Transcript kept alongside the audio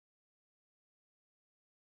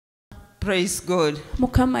Praise God.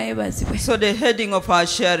 Mukama yebazibwe. So the heading of our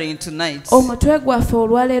sharing tonight, omutwe gwaffe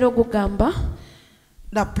olwaleero gugamba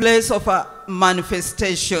the place of a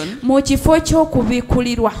manifestation, mu kifo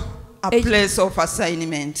ky'okubikulirwa, a place of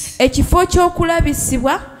assignment. ekifo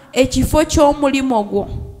ky'okulabisibwa, ekifo ky'omulimu gwo.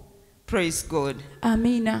 Praise God.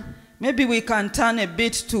 Amina. Maybe we can turn a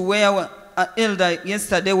bit to where Elder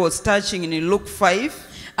yesterday was touching in Luke 5.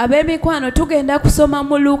 Ab'emikwano tugenda kusoma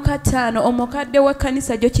mu Luka 5 omukadde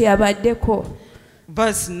w'ekkanisa gyo kye yabaddeko.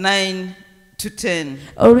 Verse 9 to 10.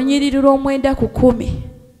 Olunyiriri lw'omwenda ku 10.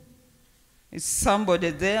 Is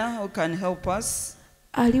somebody there who can help us?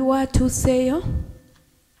 Aliwo atuuseeyo?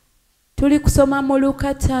 Tuli kusoma mu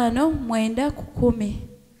Luka 5 mwenda ku 10.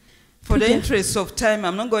 For the interest of time,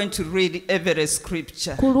 I'm not going to read every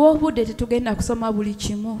scripture. Ku lw'obudde tetugenda kusoma buli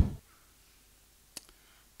kimu.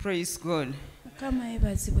 Praise God. Mukama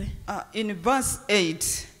yebazibwe. In verse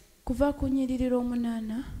 8, Kuva ku nnyiriri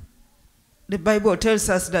lw'omunaana, the Bible tells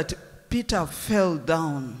us that Peter fell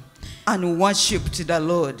down and worshipped the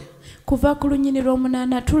Lord. kuva ku lunyiriri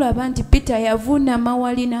lw'omunaana tulaba nti Peter yavuunama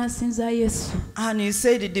wali n'asinza Yesu. And he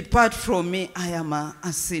said, "Depart from me, I am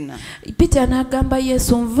a sinner." Peter n'agamba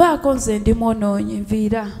Yesu, nvaako nze ndi mwonoonyi,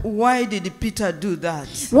 nviira. Why did Peter do that?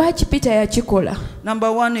 Lwaki Peter yakikola?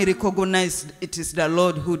 Number one, he recognized it is the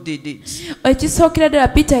Lord who did it. Ekisookera ddala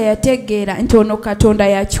Peter yategeera nti ono Katonda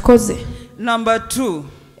yakikoze. Number two,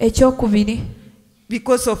 Ekyokubiri,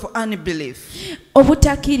 because of unbelief.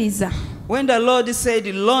 obutakkiriza. When the Lord said,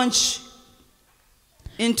 "Launch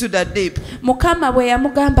into the deep," Mukama bwe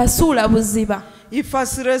yamugamba suula buziba, his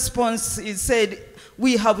first response, he said,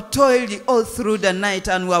 "We have toiled all through the night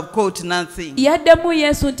and we have caught nothing." yaddemu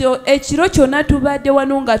Yesu nti ekiro kyonna tubadde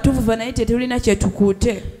wano nga tuvuva naye tetulina kye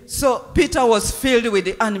tukuute. So Peter was filled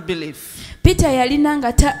with unbelief. Peter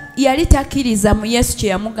yali takkiriza mu Yesu kye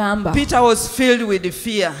yamugamba. Peter was filled with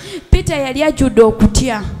fear. Peter yali ajjudde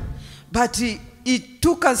okutya. But he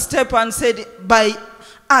took a step and said,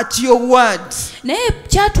 "At your word." Naye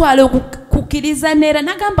kyatwala okukkiriza neera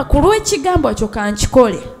n'agamba ku lw'ekigambo ekyo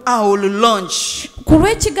kankikole. "I will launch." Ku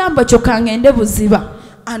lw'ekigambo ekyo kangende buziba.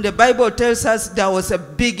 And the Bible tells us there was a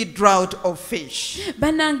big drought of fish.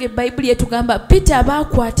 Bannange Bayibuli etugamba Peter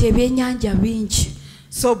baakwata ebyennyanja bingi.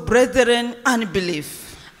 So brethren, unbelief.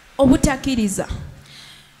 Obutakkiriza.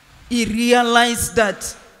 He realized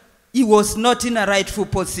that he was not in a rightful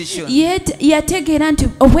position. Yategeera nti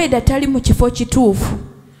obweda tali mu kifo kituufu.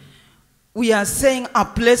 We are saying a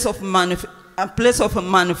place of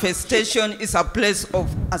manifestation is a place of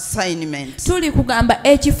assignment. Tuli kugamba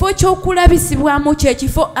ekifo ky'okulabisibwamu kye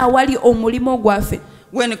kifo awali omulimo gwaffe.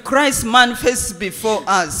 When Christ manifests before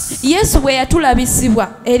us, Yesu bwe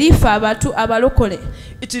yatulabisibwa erife abalokole.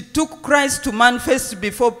 it took Christ to manifest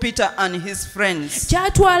before Peter and his friends.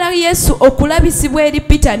 Kyatwala Yesu okulabisibwa eri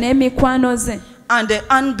Peter n'emikwano ze. And the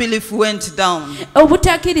unbelief went down.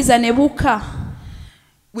 Obutakkiriza ne bukka.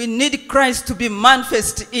 We need Christ to be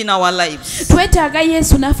manifest in our lives. Twetaaga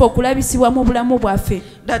Yesu naffe okulabisibwa mu bulamu bwaffe.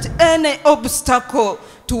 That any obstacle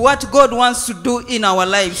to what God wants to do in our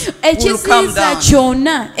lives will come down.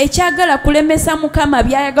 Kyonna ekyagala kulemesa Mukama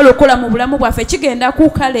byayagala okukola mu bulamu bwaffe kigenda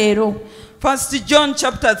kuuka leero. 1 John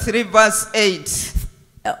chapter 3 verse 8.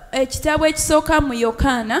 Ekitabo ekisooka mu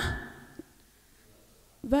Yokaana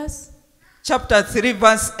chapter 3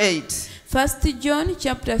 verse 8. 1 John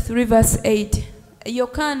chapter 3 verse 8.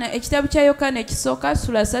 Yokaana ekitabo kya Yokaana ekisooka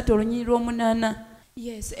sula 3 olunyiriri lw'omunaana.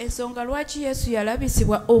 Yes, ensonga lwaki Yesu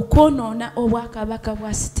yalabisibwa okwonoona obwakabaka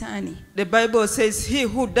bwa Sitaani. The Bible says he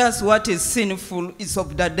who does what is sinful is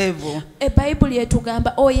of the devil. Ebbayibuli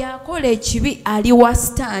etugamba oyo akola ekibi ali wa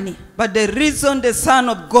Sitaani. But the reason the Son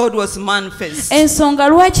of God was manifest, ensonga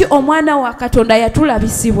lwaki omwana wa Katonda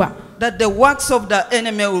yatulabisibwa, that the works of the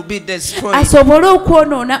enemy will be destroyed. asobole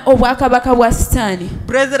okwonoona obwakabaka bwa Sitaani.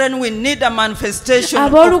 Brethren, we need a manifestation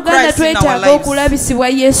of Abooluganda Christ in our twetaaga lives. okulabisibwa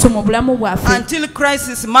Yesu mu bulamu bwaffe. Until Christ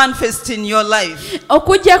is manifest in your life.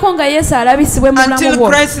 Okujjako nga Yesu alabisibwe mu bulamu Until bwo.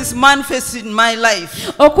 Christ is manifest in my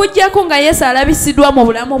life. Okujjako nga Yesu alabisiddwa mu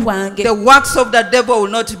bulamu bwange. The works of the devil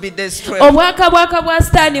will not be destroyed. Obwakabaka bwa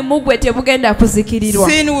Sitaani mugwe tebugenda kuzikirirwa.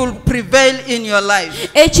 Sin will prevail in your life.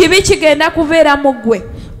 Ekibi kigenda kubeera mugwe.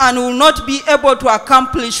 And will not be able to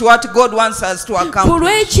accomplish what God wants us to accomplish.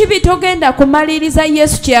 Kulw'ekibi togenda kumaliriza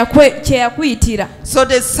Yesu kye yakuyitira. So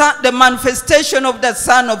the manifestation of the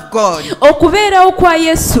Son of God Okubeerawo kwa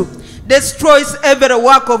Yesu destroys every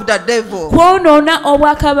work of the devil. kwonoona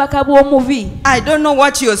obwakabaka bw'omubi. I don't know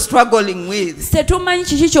what you're struggling with. Tetumanyi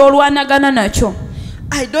kiki ky'olwanagana nakyo.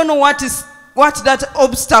 I don't know what that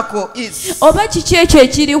obstacle is. Oba kiki ekyo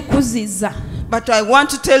ekiri kukuzizza. But I want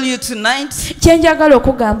to tell you tonight, kye njagala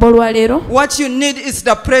okugamba olwaleero, what you need is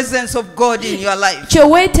the presence of God in your life. kye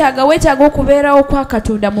weetaaga okubeerawo kwa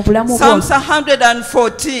Katonda mu bulamu bwo. Psalms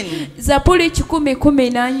 114 Zabuli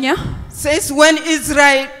 114 says, when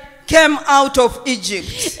Israel came out of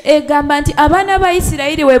Egypt, egamba nti abaana ba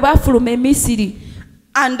Isirayiri we baafuluma e Misiri,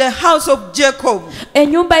 and the house of Jacob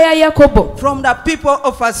ennyumba ya Yakobo from the people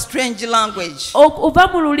of a strange language. okuva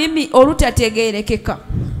mu lulimi olutategeerekeka.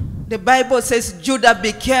 The Bible says Judah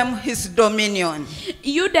became his dominion.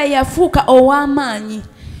 Yuda yafuuka ow'amaanyi.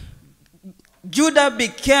 Judah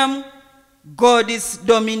became God's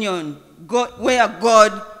dominion, where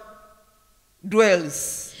God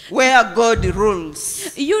dwells, where God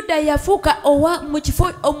rules. Yuda yafuuka mu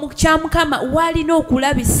kifo kya Mukama waalina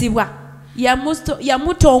okulabisibwa,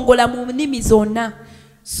 yamutongola mu nnimi zonna.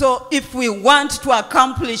 So if we want to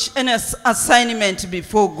accomplish any assignment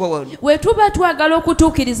before God, we tuba twagala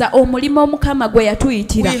okutuukiriza omulimo Mukama gwe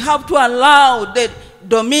yatuyitira, we have to allow the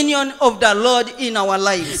dominion of the Lord in our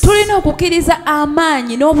lives. tulina okukkiriza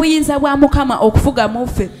amaanyi n'obuyinza bwa Mukama okufuga mu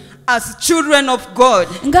ffe As children of God,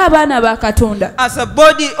 ng'abaana ba Katonda, as a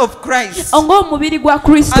body of Christ, ng'omubiri gwa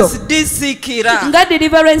Kristo, as DC Kira, nga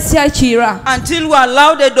deliverance ya Kira, until we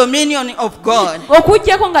allow the dominion of God,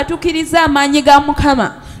 okuggyako nga tukkiriza amaanyi ga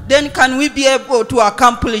Mukama, then can we be able to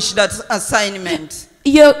accomplish that assignment.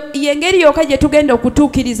 yengeri yokka gye tugenda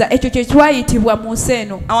okutuukiriza ekyo kye twayitibwa mu nsi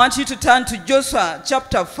eno. I want you to turn to Joshua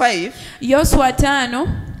chapter 5, Yoswa 5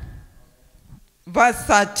 verse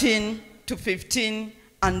 13 to 15,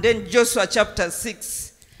 and then Joshua chapter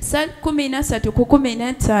 6.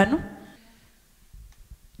 13-15.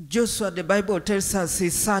 Joshua, the Bible tells us,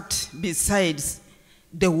 he sat beside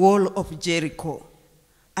the wall of Jericho.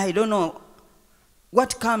 I don't know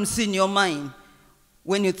what comes in your mind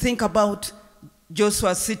when you think about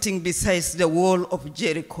Joshua sitting beside the wall of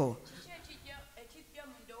Jericho.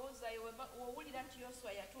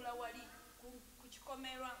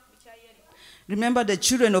 Remember, the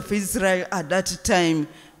children of Israel at that time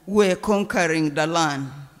were conquering the land.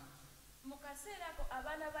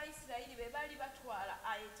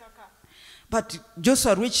 But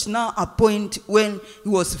Joshua reached now a point when he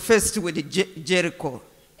was faced with Jericho.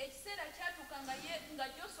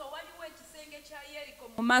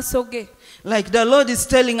 Like the Lord is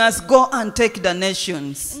telling us, go and take the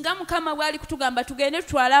nations.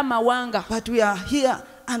 But we are here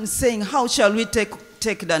and saying, how shall we take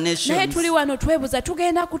the nations?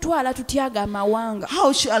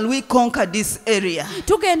 How shall we conquer this area?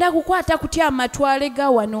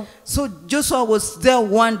 So Joshua was there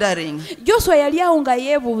wondering.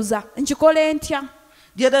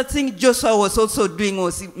 The other thing Joshua was also doing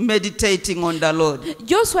was meditating on the Lord.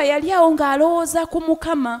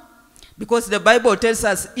 Because the Bible tells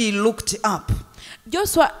us he looked up.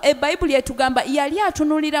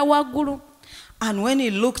 And when he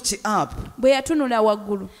looked up,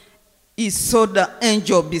 he saw the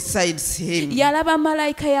angel beside him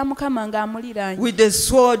with the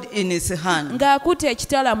sword in his hand.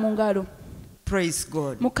 Praise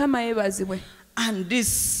God. And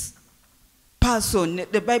this person,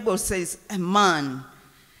 the Bible says, a man.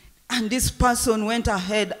 And this person went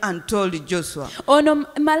ahead and told Joshua,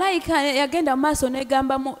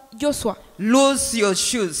 lose your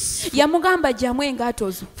shoes,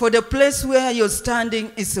 for the place where you're standing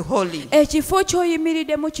is holy.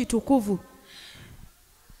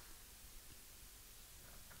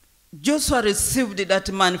 Joshua received that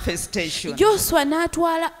manifestation.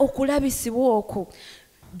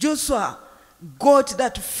 Joshua got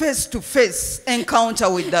that face-to-face encounter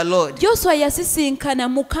with the Lord.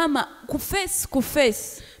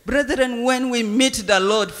 Brethren, when we meet the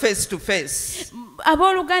Lord face-to-face,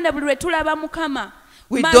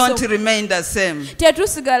 we don't remain the same.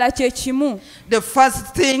 The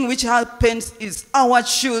first thing which happens is our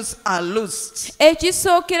shoes are loosed.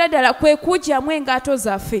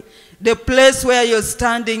 The place where you're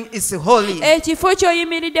standing is holy.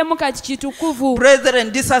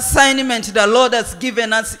 Brethren, this assignment the Lord has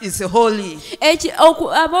given us is holy.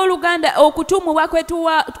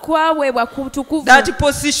 That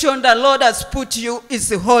position the Lord has put you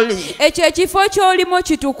is holy.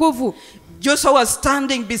 Joshua was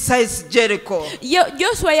standing beside Jericho. He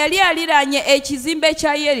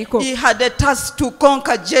had a task to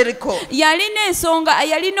conquer Jericho. But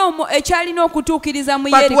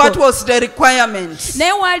what was the requirement?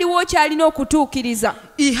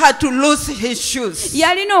 He had to lose his shoes.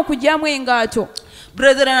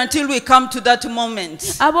 Brethren, until we come to that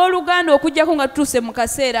moment,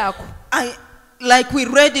 like we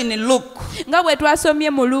read in Luke, nga bwe twasomye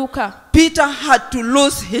mu Luuka, Peter had to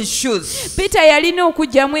lose his shoes. Peter yalina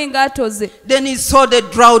okuggyamu engaato ze. Then he saw the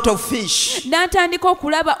drought of fish. N'atandika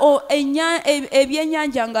okulaba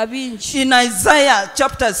ebyennyanja nga bingi. In Isaiah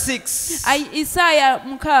chapter 6, Isaaya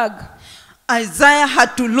 6, Isaiah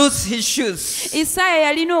had to lose his shoes.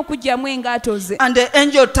 Isaaya yalina okuggyamu engaato ze. And the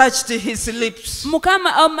angel touched his lips.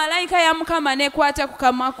 Malayika ya Mukama n'ekwata ku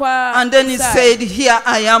kamwa kwa And then he Isaaya. said, "Here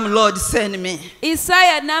I am, Lord, send me."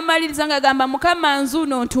 Isaaya n'amaliriza ng'agamba Mukama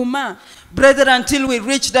nzuuno ntuma. Brethren, until we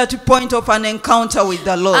reach that point of an encounter with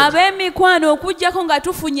the Lord. Ab'emikwano okuggyako nga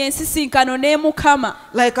tufunye ensisinkano ne Mukama.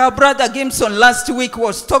 Like our brother Gibson last week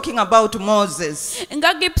was talking about Moses.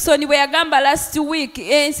 Nga Gibson bwe yagamba last week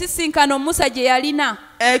ensisinkano Musa gye yalina.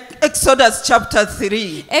 Exodus chapter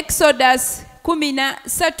 3. Exodus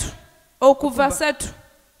 13 okuva 3.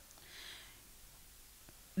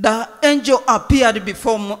 The angel appeared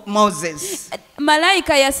before Moses.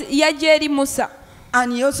 Malayika yajja eri Musa.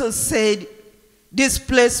 And he also said, "This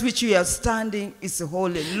place which you are standing is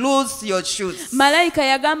holy. Loose your shoes." Malayika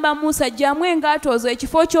yagamba Musa ggyamu engaato zo,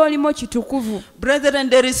 ekifo ky'olimu kitukuvu. Brethren,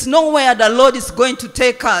 there is nowhere the Lord is going to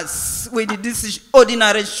take us with these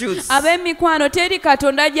ordinary shoes. Ab'emikwano teri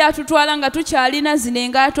Katonda gy'atutwala nga tukyalina zino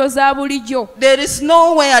engaato za bulijjo. There is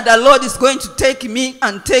nowhere the Lord is going to take me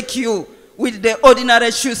and take you with the ordinary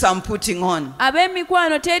shoes I'm putting on.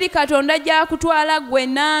 Ab'emikwano teri Katonda gy'akutwala gwe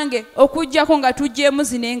nange okuggyako nga tuggyemu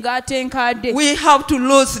zino engaato enkadde. We have to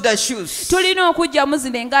lose the shoes. Tulina okuggyamu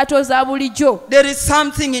zino engaato za bulijjo. There is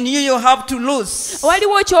something in you have to lose.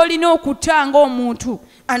 Waliwo ky'olina okutta ng'omuntu.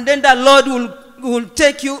 And then the Lord will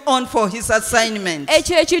take you on for his assignment.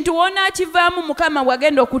 Ekyo ekintu w'onaakivaamu Mukama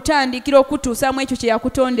bw'agenda okutandikira okutuusamu ekyo kye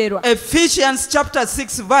yakutonderwa. Ephesians chapter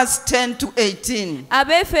 6 verse 10 to 18.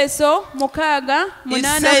 Abefeso 6, It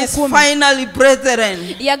 8, says, 10. "Finally,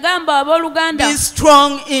 brethren, Yagamba abooluganda be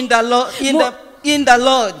strong in the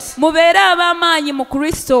Lord, mubeere ab'amaanyi mu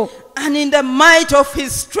Kristo, and in the might of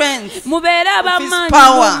his strength." mubeere ab'amaanyi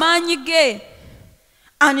power. mu maanyi ge.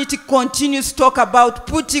 And it continues to talk about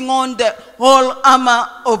putting on the whole armor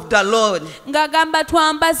of the Lord. Ng'agamba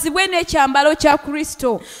twambazibwe n'ekyambalo kya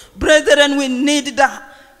Kristo. Brethren, we need the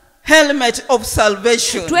helmet of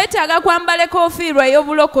salvation. Twetaaga kwambala ekoofiirwa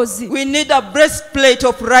ey'obulokozi. We need a breastplate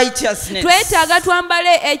of righteousness. Twetaaga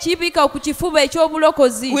twambale ekibika ku kifuba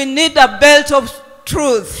eky'obulokozi. We need a belt of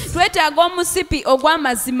truth. Twetaaga omusipi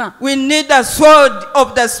ogw'amazima. We need a sword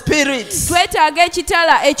of the Spirit. Twetaaga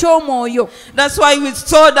ekitala eky'omwoyo. That's why we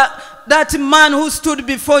saw that man who stood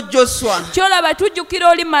before Joshua. Kyolaba tujjukira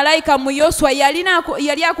oli malayika mu Yoswa yali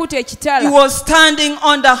akutte He ekitala. was standing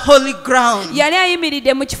on the holy ground Yali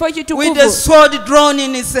ayimiridde mu kifo with a kitukuvu sword drawn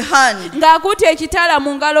in his hand. ng'akutte ekitala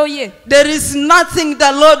mu ngalo ye. There is nothing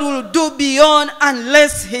the Lord will do beyond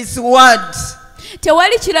unless his word.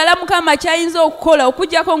 Tewali kirala Mukama kyayinza okukola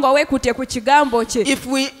okuggyako nga weekutte ku kigambo kye. If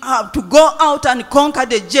we have to go out and conquer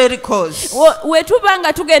the Jerichos, We tuba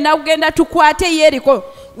nga tugenda tukwate Yeriko,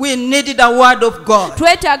 we need the word of God.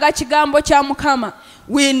 twetaaga kigambo kya Mukama.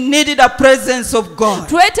 We need the presence of God.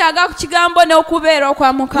 Twetaaga kigambo n'okubeera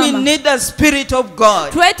kwa We Mukama. need the Spirit of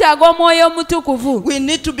God. Twetaaga omwoyo omutukuvu. We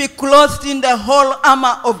need to be clothed in the whole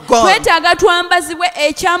armor of God. Twetaaga twambazibwe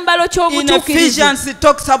ekyambalo In ky'obutuukirivu. Ephesians, it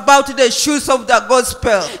talks about the shoes of the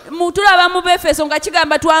gospel. Tulaba mu Befeso nga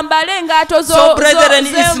kigamba twambale engaato So, brethren,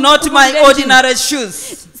 it's not my ordinary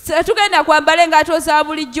shoes tugenda kwambala engaato za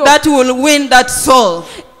bulijjo. that will win that soul,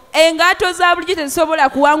 Engaato za bulijjo tezisobola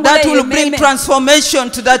kuwangula that will bring emmeeme.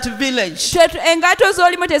 transformation to that village, Engaato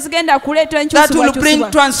z'olimu tezigenda kuleeta that will bring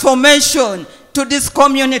enkyusibwakyusibwa. transformation to this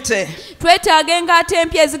community. Twetaaga engaato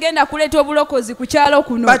empya ezigenda kuleeta obulokozi ku kyalo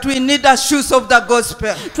kuno. But we need the shoes of the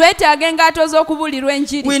gospel. Twetaaga engaato z'okubulirwa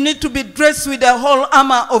enjiri. We need to be dressed with the whole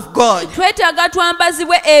armor of God. Twetaaga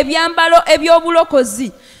twambazibwe ebyambalo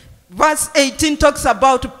eby'obulokozi. Verse 18 talks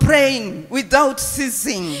about praying without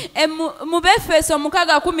ceasing. Mu Befeso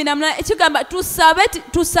 6:18 ekigamba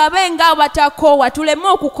tusabe ng'abatakoowa, tuleme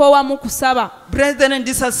okukoowa mu kusaba. Brethren,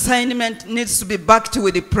 this assignment needs to be backed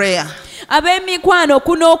with prayer. Ab'emikwano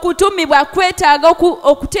kuno okutumibwa kwetaaga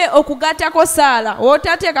okugattako saala.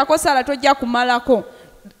 Otateekako saala tojja kumalako.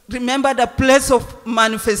 Remember, the place of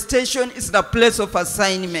manifestation is the place of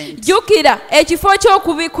assignment. Jjukira ekifo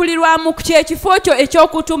ky'okubikulirwamu kye kifo kyo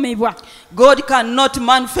eky'okutumibwa. God cannot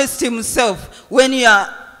manifest himself when you are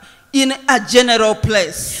in a general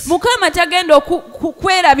place. Mukama tagenda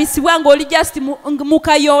kwerabisibwa ng'oli just mu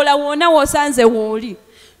kayoola wonna w'osanze w'oli.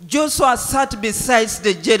 Joshua sat beside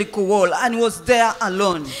the Jericho wall and was there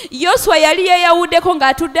alone. Yoswa yali yeeyawuddeko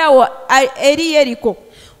ng'atudde awo eri Yeriko.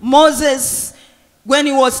 Moses when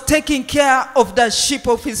he was taking care of the sheep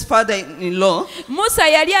of his father-in-law, Musa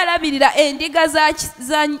yali alabirira endiga za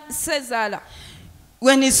Sezaala.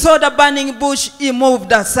 when he saw the burning bush, he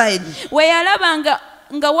moved aside. We yalaba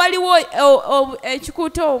nga waliwo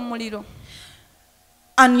ekikuuto omuliro.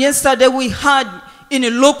 And yesterday we heard in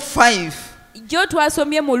Luke 5, Jo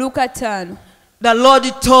twasomye mu Luka 5. the Lord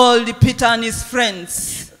told Peter and his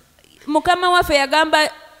friends, Mukama waffe yagamba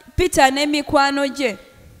Peter n'emikwano gye.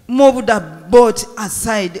 move the boat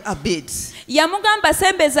aside a bit. Yamugamba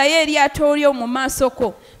sembezayo eryato lyo mu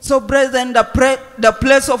maasoko. So brethren, the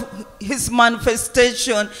place of his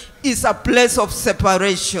manifestation is a place of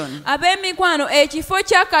separation. Ab'emikwano ekifo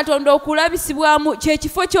kya Katonda okulabisibwamu kye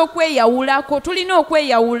kifo ky'okweyawulako. Tulina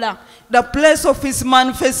okweyawula. The place of his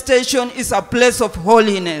manifestation is a place of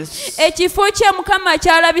holiness. Ekifo kye Mukama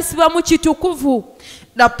kyalabisibwamu kitukuvu.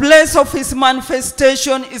 The place of his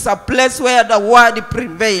manifestation is a place where the word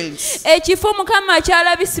prevails. Ekifo Mukama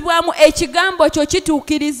kyalabisibwamu ekigambo kyo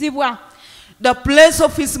kituukirizibwa. The place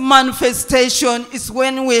of his manifestation is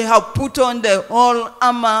when we have put on the whole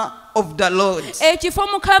armor of the Lord. Ekifo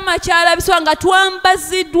Mukama kyalabisibwa nga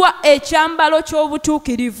twambaziddwa ekyambalo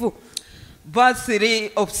ky'obutuukirivu. Verse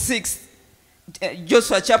 3 of 6,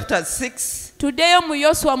 Joshua chapter 6. Tuddeyo mu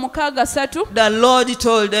Yoswa 6:3. The Lord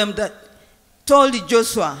told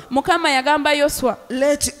Joshua, Mukama yagamba Yoswa,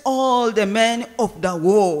 let all the men of the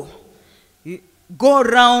war go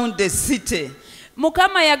round the city.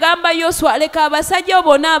 Mukama yagamba Yoswa, leka abasajja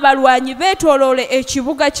bonna abalwanyi beetooloole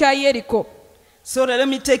ekibuga kya Yeriko. So let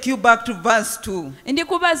me take you back to verse 2.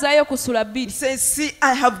 Ndikubazaayo ku sula 2. It says, see,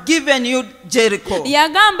 I have given you Jericho,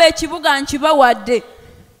 Yagamba ekibuga nkibawadde,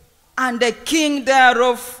 and the king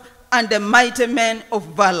thereof, and the mighty men of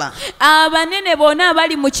valor. abanene bonna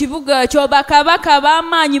abali mu kibuga ekyo, bakabaka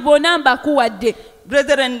b'amaanyi bonna mbakuwadde.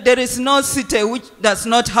 Brethren, there is no city which does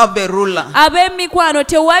not have a ruler. Ab'emikwano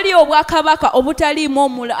tewali obwakabaka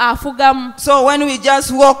obutaliimu afugamu. So when we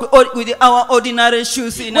just walk with our ordinary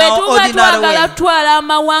shoes in our ordinary twagala way, tutwala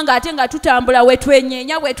amawanga ate nga tutambula we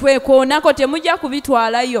twenyeenya bwe twekoonako, temujja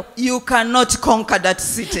kubitwalayo. you cannot conquer that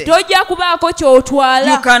city. Tojja kubaako You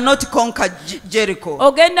ky'otwala. cannot conquer Jericho.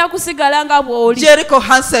 Ogenda kusigala nga bw'oli. Jericho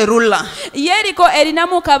has a ruler. Yeriko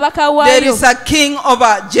erinamu kabaka There waayo. is a king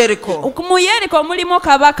over Jericho. Mu Yeriko mulimu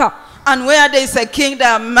kabaka. And where there is a king, there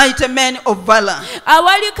are mighty men of valor.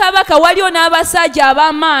 Awali kabaka waliyo n'abasajja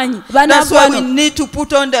ab'amaanyi. That's why we Banagwano. need to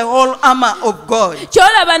put on the whole armor of God.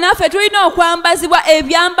 Kyolaba naffe tulina okwambazibwa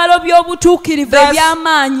ebyambalo by'obutuukirivu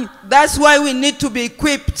eby'amaanyi. That's why we need to be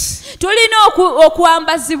equipped. Tulina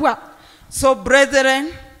okwambazibwa. So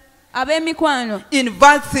brethren, Ab'emikwano. in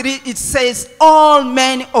verse 3 it says, all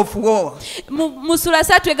men of war. Mu sula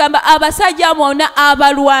 3 egamba abasajja bonna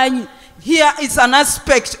abalwanyi. Here is an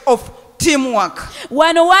aspect of teamwork.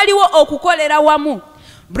 Wano waliwo okukolera wamu.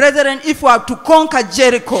 Brethren, if we have to conquer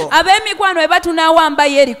Jericho, Ab'emikwano bwe batunaawamba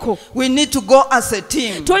Yeriko, we need to go as a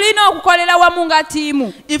team. tulina okukolera wamu nga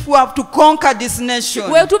tiimu. If we have to conquer this nation,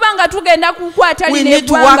 Bwe tuba nga tugenda kukwata we lino need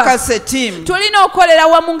to work eggwanga, as a team. tulina okukolera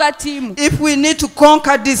wamu nga tiimu. If we need to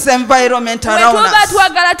conquer this environment Bwe around tuba us,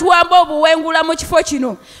 twagala tuwambe obuwengula mu kifo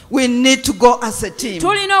kino, we need to go as a team.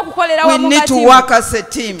 tulina okukolera We wamu nga need to tiimu. work as a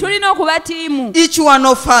team. Tulina okuba tiimu. Each one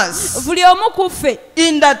of us, Buli omu ku ffe,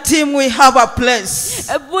 in that team we have a place.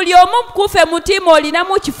 buli omu ku ffe mu tiimu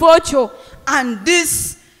olinamu kifo kyo. And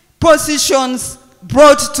these positions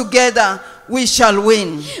brought together, we shall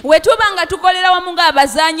win. Bwe tuba nga tukolera wamu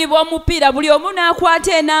ng'abazanyi b'omupiira, buli omu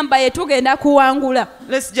n'akwata enamba ye, tugenda kuwangula.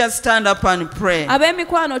 Let's just stand up and pray.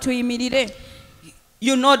 Ab'emikwano tuyimirire.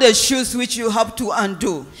 You know the shoes which you have to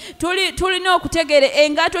undo. Tulina okutegeera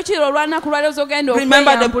engato kiro olwanaku lwaleero z'ogenda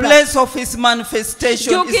Remember, the okweyambula. place of his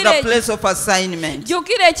manifestation is the place of assignment.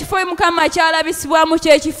 Jjukira ekifo Mukama kyalabisibwamu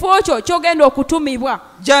kye kifo kyo ky'ogenda okutumibwa.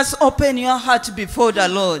 Just open your heart before the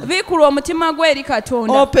Lord. Biikula omutima gwe eri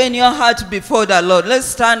Katonda. Open your heart before the Lord. Let's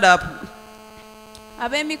stand up.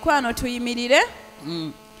 Ab'emikwano tuyimirire.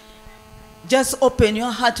 Just open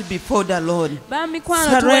your heart before the Lord.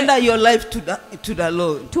 B'emikwano Surrender your life to the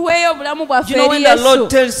Lord. tuweeyo obulamu bwaffe You know, when eri the Lord Yesu.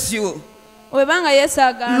 tells you, Webanga Yesu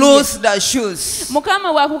agambye, lose the shoes,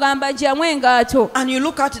 Mukama bw'akugamba gyamu engaato, and you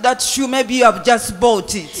look at that shoe, maybe you have just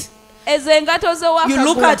bought it. ezo engaato zo You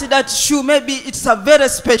look wakagula. at that shoe, maybe it's a very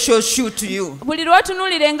special shoe to you. Buli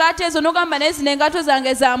lw'otunuulira engaato ezo n'ogamba naye zino engaato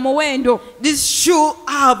zange za muwendo. This shoe,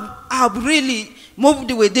 I've really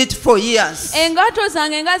moved with it for years. Engaato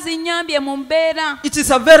zange nga zinnyambye mu mbeera. It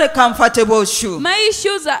is a very comfortable shoe. My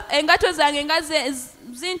shoes, engaato zange nga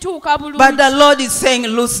zintuuka But bulungi. the Lord is saying,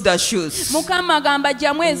 loose the shoes. Mukama agamba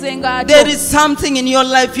ggyamu ezo engaato. There is something in your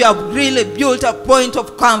life you have really built a point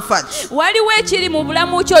of comfort. Waliwo ekiri mu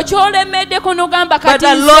bulamu kyo ky'olemeddeko n'ogamba But kati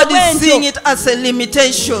the Lord is nze seeing bwentyo. it as a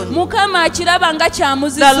limitation. Mukama akiraba nga kya The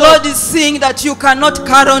muzizo. Lord is seeing that you cannot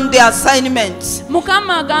carry on the assignment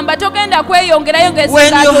Mukama agamba togenda kweyongerayo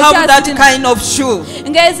when you have that ng'ezo kind of shoe.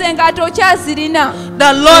 engaato okyazirina.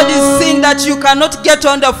 The Lord is seeing that you cannot get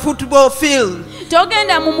on the football field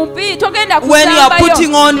Togenda mu mupiira, togenda when you are putting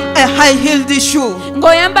kusambayo on a high-heeled shoe.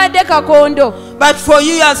 ng'oyambadde kakondo. But for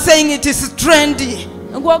you, you are saying it is trendy.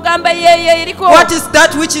 Ng'ogamba yeeye eriko. What is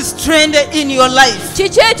that which is trendy in your life?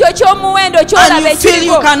 Kiki ekyo ky'omuwendo And ky'olaba you feel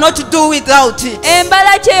you ekiriko. cannot do without it.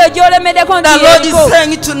 Embala ki eyo gy'olemeddeko The nti Lord is yeriko.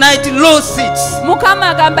 saying tonight, lose it. Mukama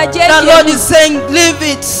agamba The Lord gyeki. is saying, leave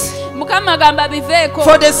it Mukama agamba biveeko.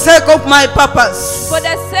 for the sake of my purpose, For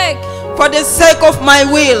the sake. for the sake of my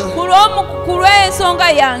will. Ku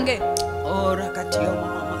lw'ensonga yange.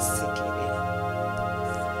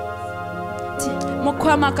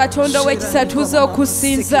 Mukama Katonda w'ekisa tuze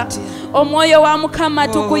okusinza. Omwoyo wa Mukama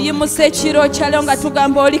tukuyimusa ekiro kyalo nga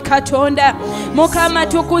tugamba oli Katonda. Mukama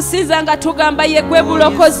tukusinza nga tugamba ye gwe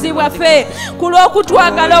bulokozi bwaffe. Ku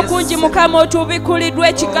lw'okutwagala okungi Mukama otubikuliddwa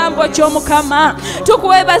ekigambo ky'Omukama.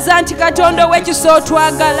 Tukuwebaza nti Katonda w'ekisa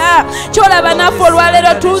otwagala. Kyolaba naffe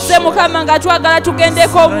olwaleero tuze Mukama nga twagala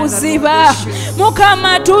tugendeko obuziba.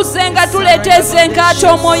 Mukama tuze nga tuleeteza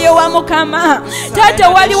enkaato omwoyo wa Mukama. Taata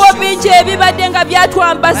waliwo bingi ebibadde nga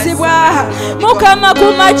byatwambazibwa. Mukama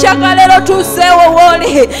kumakya leero tuzeewo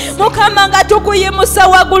wooli. Mukama nga tukuyimusa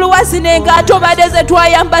waggulu wa zino engaato badde ze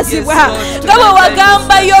twayambazibwa. Nga bwe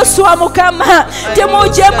wagamba Yoswa Mukama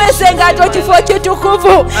temugyemu ezo engaato kifo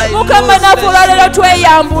kitukuvu. Mukama naffe olwaleero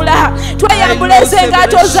tweyambula. Tweyambula ezo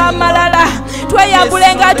engaato z'amalala.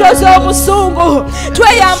 Tweyambula engaato z'obusungu.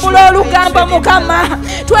 Tweyambula olugambo Mukama.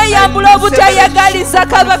 Tweyambula obutayagaliza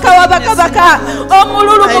kabaka wa bakabaka.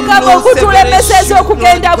 Omululu Mukama okutulemeseza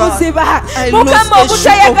okugenda buziba. Mukama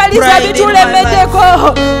obutayagaliza bitulemeddeko.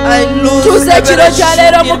 Tuze ekiro kya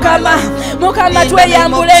leero Mukama. Mukama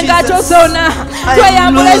tweyambula engaato zonna.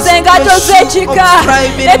 Tweyambula ezo engaato z'ekika.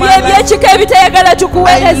 Ebyo ebyekika ebitayagala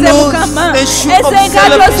tukuweereze Mukama. Ezo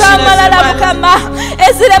engaato z'amalala Mukama.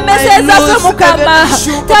 Eziremeseza ffe Mukama.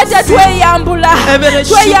 Taata tweyambula.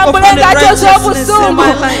 Tweyambula engaato z'obusungu.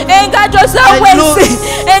 Engaato z'obwenzi.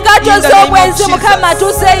 Engaato z'obwenzi Mukama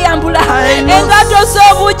tuzeeyambula. Engaato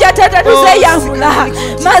z'obujja Taata tuzeeyambula.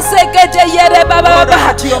 Masekete yere baba.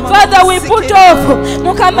 Father we put off.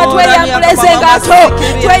 Mukama tweyambula ezo engaato.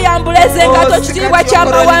 Tweyambula ezo engaato kitiibwa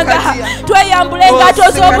ky'amawanga. Tweyambula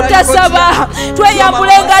engaato z'obutasaba.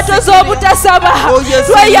 Tweyambula engaato z'obutasaba.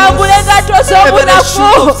 Tweyambula engaato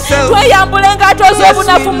z'obunafu. Tweyambula engaato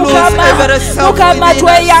z'obunafu Mukama. Mukama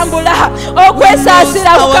tweyambula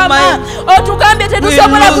okwesaasira Mukama. Otugambye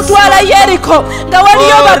tetusobola kutwala Yeriko nga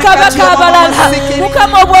waliyo bakabaka abalala.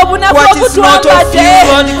 Mukama obwo obunafu obutwambadde.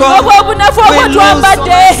 Obwo obunafu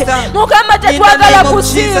obutwambadde. Mukama tetwagala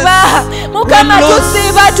kusiiba. Mukama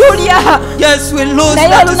tusiiba tulya.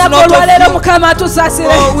 Naye olunaku olwaleero Mukama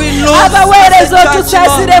tusaasire. Abaweereza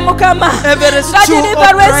otusaasire Mukama. Nga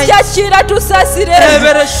diriba lw'esikyakira tusaasire.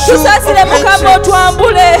 Tusaasire Mukama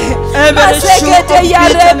otwambule. Masekete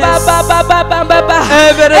yare baba.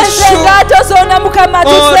 Ezo engaato zonna Mukama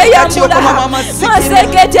tuzeeyambula.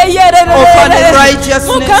 Masekete yererere.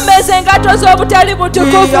 Mukama ezo engaato z'obutali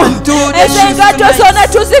butukuvu. Ezo engaato zonna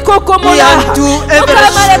tuzikukumula.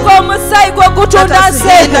 Mukama leka omusaayi gwo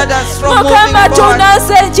gutunase. Mukama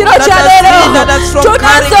tunase ekiro kya leero.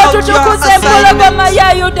 Tunase otutukuze empologoma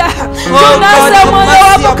ya Yuda. Tunase omwoyo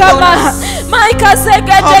wa Mukama. Maika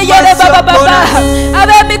segete yere baba.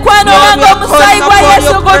 Ab'emikwano wange omusaayi gwa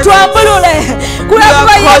Yesu gutwambulule.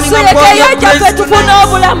 Kulaba Yesu yekeyajja ffe tufune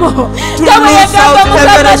obulamu. Nga bwe yagamba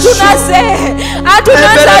Mukama tunase.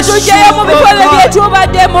 Atunase atuggyeyo mu bifo bye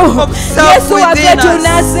byetubaddemu. Yesu waffe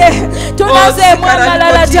tunase. Tunazeemu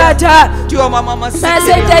amalala Taata.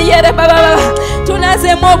 Masete yere baba.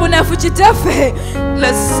 Tunazeemu obunafu Kitaffe.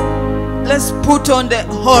 Let's put on the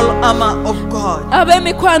whole armor of God.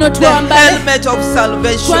 The helmet of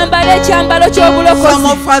salvation. Some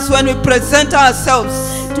of us, when we present ourselves,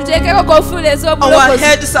 our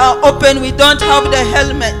heads are open, we don't have the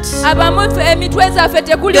helmet.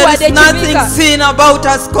 There is nothing seen about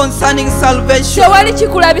us concerning salvation. But let's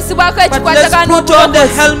put on the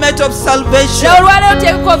helmet of salvation.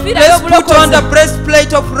 Let's put on the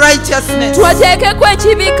breastplate of righteousness. Let's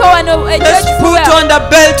put on the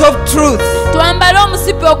belt of truth.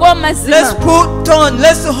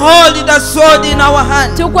 Let's hold the sword in our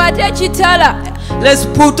hand. Let's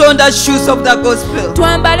put on the shoes of the gospel.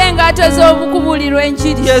 twambale engaato ez'okubuulirwa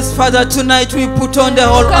enjiri. Yes, Father, tonight we put on the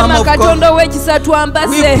whole armor Mukama of God. Katonda ow'ekisa twambase.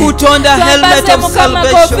 We put on the helmet of Mukama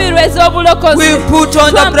salvation. kofiirwa ez'obulokozi. We put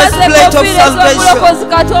on the Twambase breastplate of kofiirwa ez'obulokozi salvation.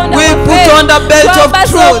 Katonda We waffe. put on the belt of Twambase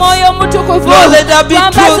truth. omwoyo omutukuvu. Lord, let there be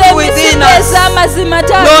Twambase truth within emisinde us. ez'amazima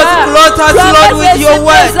Taata. Lord, clothe us, Lord, Twambase with your emisinde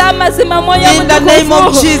word. ez'amazima mwoyo In the name of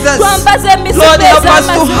omutukuvu. Jesus. Twambase emisinde Lord, help us to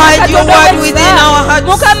ez'amazima hide your Katonda word w'ekisa. within our hearts,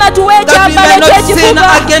 Mukama tuwe that we ekyambalo may not sin ky'ekifuba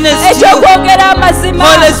against you. ekyokwogera amazima.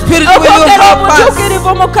 Holy Spirit, will you okwogera help us?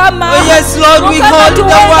 obutuukirivu Mukama. Oh, yes, Lord, we Mukama hold the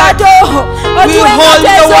tuwe word. engato. We Otuwe hold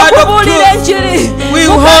engato the word of ez'okubuulira truth. enjiri. We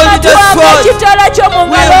Mukama hold the tuwambe sword. ekitala ky'omu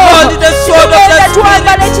We ngalo. hold the sword of the Tugenda Spirit.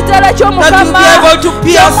 twambala ekitala That we'll ky'Omukama. be able to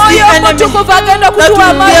pierce the Omwoyo enemy. omutukuvu agenda That we'll kutuwa be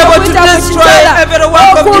amaanyi able to okuyita ku destroy kitala. every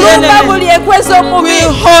work of the Okulumba enemy. buli enkwe z'omubi. We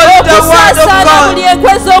hold the word of Okusaasaana God. buli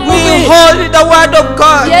enkwe z'omubi. We hold the word of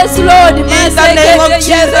God. Yes, Lord. In the name of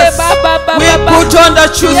Jesus, we put on the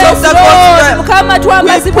shoes Yes, of the Lord. gospel. Mukama We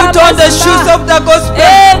twambazibwa put on the amazima. shoes of the gospel.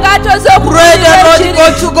 Engato Pray z'okubuulira the Lord enjiri.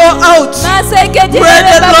 God to go out. Pray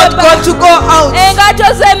the Lord God to go out. Engato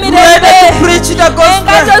Pray z'emirembe. to preach the Engato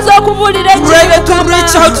gospel. z'okubuulira Pray enjiri to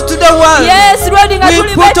reach out to the world. Yes, Lord, nga We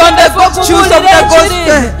tuli put on the betegefu shoes of okubuulira the enjiri.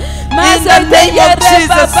 gospel. In the name of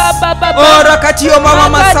Jesus. Oh, rakatio mama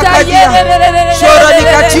masakadia. Shora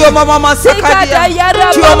nikatio mama masakadia.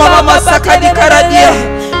 Tio mama masakadi karadia.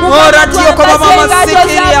 Oh, ratio kama mama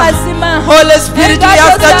sikiria. Holy Spirit, we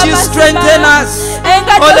ask that you strengthen us.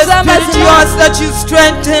 Holy Spirit, you ask that you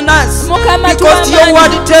strengthen us. Because your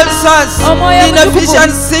word tells us in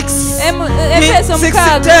Ephesians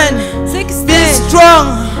 6:10, be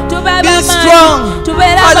strong. Be strong.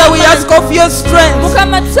 Father, we ask of your strength. We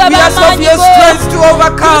ask of your strength to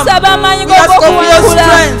overcome. We ask of your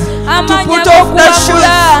strength to put off the shoes.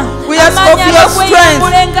 We ask of your strength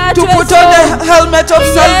to put on the helmet of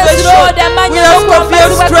salvation. We ask of your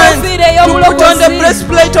strength to put on the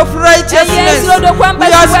breastplate of righteousness.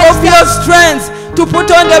 We ask of your strength to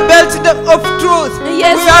put on the belt of truth. We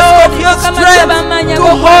ask of your strength to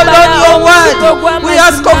hold on your word. We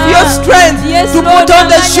ask of your strength to put on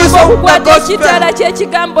the shoes of the gospel.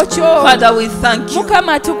 Father, we thank you.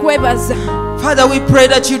 Father, we pray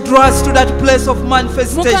that you draw us to that place of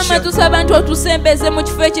manifestation.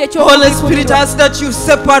 Holy Spirit, ask that you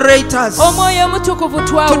separate us to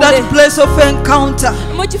that place of encounter,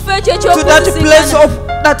 to that place of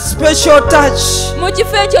that special touch,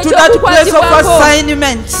 to that place of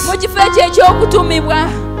assignment.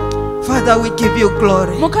 Father, we give you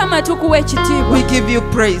glory. We give you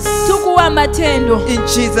praise. In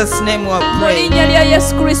Jesus' name we pray.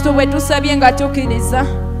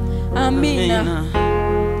 Amina.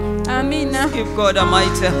 Amina. Let's give God a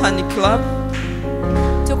mighty hand clap.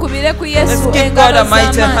 Let's give God a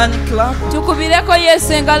mighty hand clap.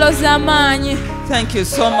 Thank you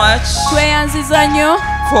so much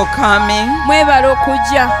for coming.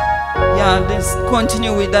 Yeah, let's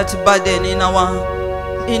continue with that burden in our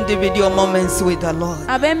individual moments with the Lord.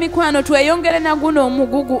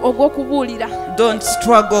 Don't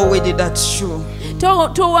struggle with that shoe.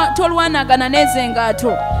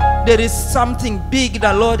 There is something big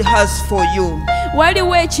the Lord has for you. But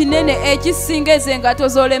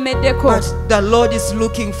the Lord is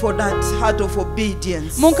looking for that heart of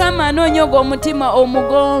obedience.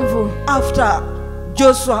 After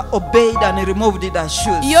Joshua obeyed and removed the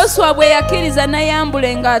shoes,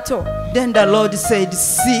 then the Lord said,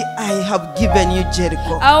 see, I have given you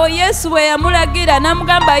Jericho.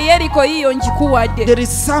 There is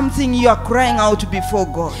something you are crying out before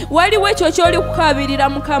God. But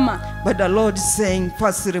the Lord is saying,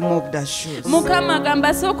 first remove the shoes.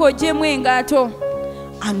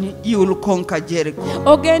 And you will conquer Jericho.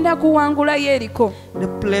 The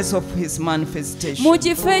place of his manifestation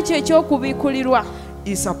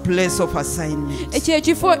is a place of assignment. It's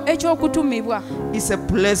a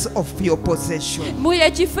place of your possession.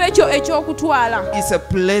 It's a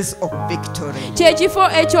place of victory.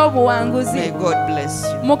 May God bless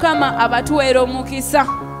you. Amen.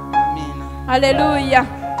 Hallelujah.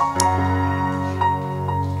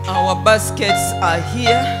 Our baskets are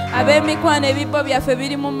here.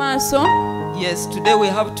 Yes, today we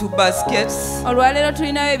have 2 baskets.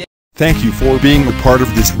 Thank you for being a part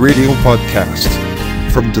of this radio podcast.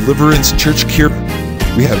 From Deliverance Church Care,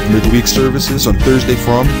 we have midweek services on Thursday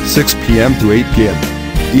from 6 p.m. to 8 p.m.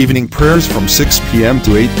 Evening prayers from 6 p.m.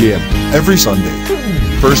 to 8 p.m. every Sunday.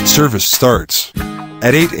 First service starts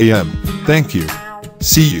at 8 a.m. Thank you.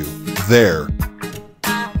 See you there.